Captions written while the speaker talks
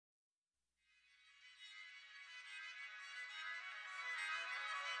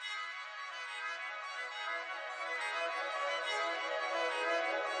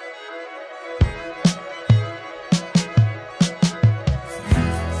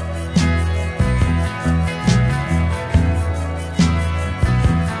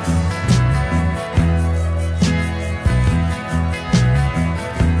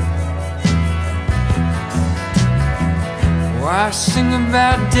Why sing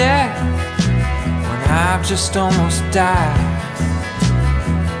about death when I've just almost died?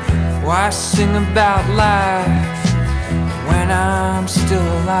 Why sing about life when I'm still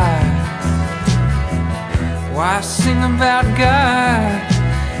alive? Why sing about God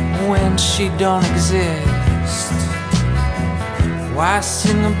when she don't exist? Why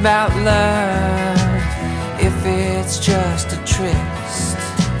sing about love if it's just a tryst?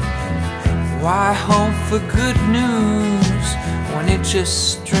 Why hope for good news when it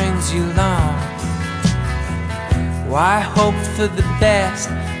just strings you along? Why hope for the best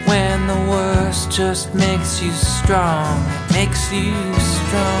when the worst just makes you strong? Makes you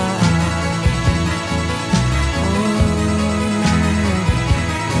strong.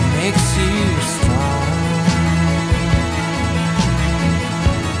 Makes you strong.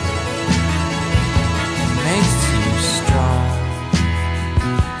 Makes you strong.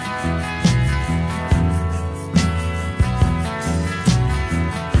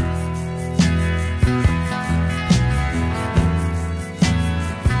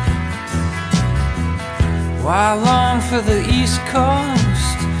 Why long for the East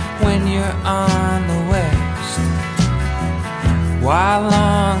Coast when you're on the West? Why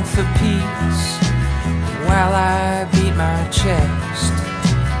long for peace while I beat my chest?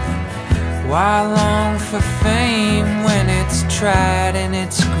 Why long for fame when it's tried and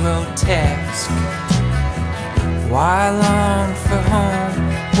it's grotesque? Why long for home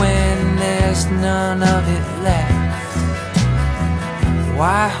when there's none of it left?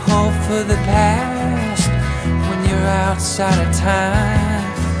 Why hope for the past when you're outside of time?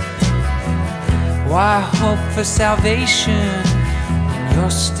 Why hope for salvation when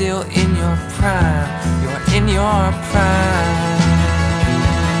you're still in your prime? You're in your prime.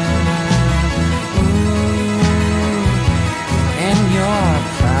 Ooh, in your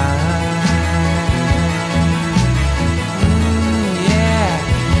prime. Ooh, yeah,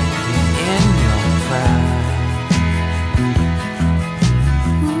 you're in your prime.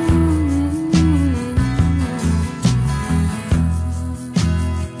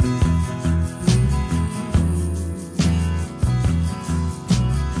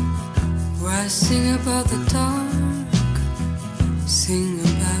 Sing about the dark, sing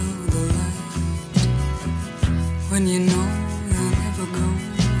about the light. When you know you'll never go,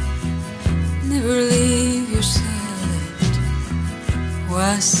 never leave your side.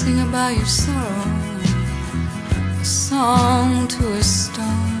 Why sing about your sorrow, a song to a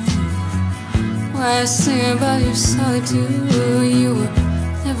stone? Why sing about your solitude, you were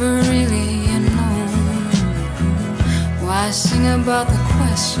never really alone? Why sing about the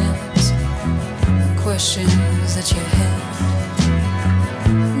questions that you had?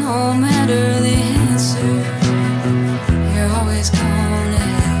 No matter the answer, you're always gonna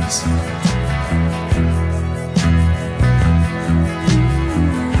ask.